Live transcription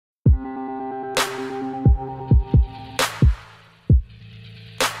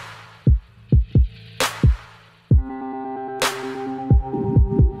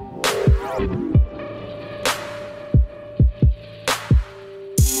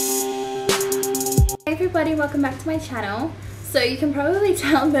everybody, welcome back to my channel. So you can probably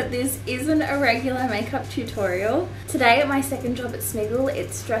tell that this isn't a regular makeup tutorial. Today at my second job at Smiggle,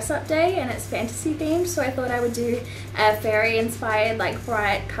 it's dress up day and it's fantasy themed, so I thought I would do a fairy inspired, like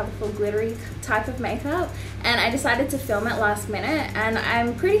bright, colourful, glittery type of makeup, and I decided to film it last minute and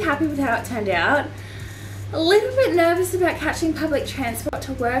I'm pretty happy with how it turned out. A little bit nervous about catching public transport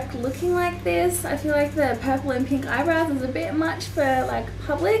to work looking like this. I feel like the purple and pink eyebrows is a bit much for like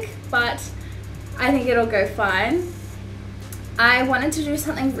public, but I think it'll go fine. I wanted to do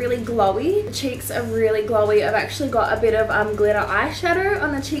something really glowy. The cheeks are really glowy. I've actually got a bit of glitter eyeshadow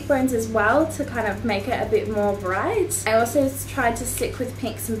on the cheekbones as well to kind of make it a bit more bright. I also tried to stick with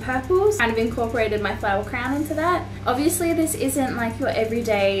pinks and purples, kind of incorporated my flower crown into that. Obviously this isn't like your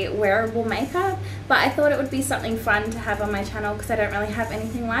everyday wearable makeup, but I thought it would be something fun to have on my channel because I don't really have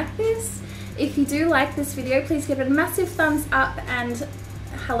anything like this. If you do like this video, please give it a massive thumbs up, and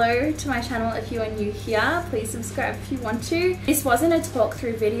hello to my channel if you are new here. Please subscribe if you want to. This wasn't a talk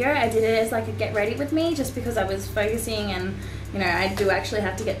through video. I did it as like a get ready with me just because I was focusing and you know I do actually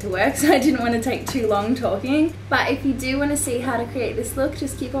have to get to work, so I didn't want to take too long talking. But if you do want to see how to create this look,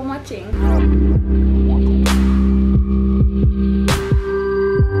 just keep on watching.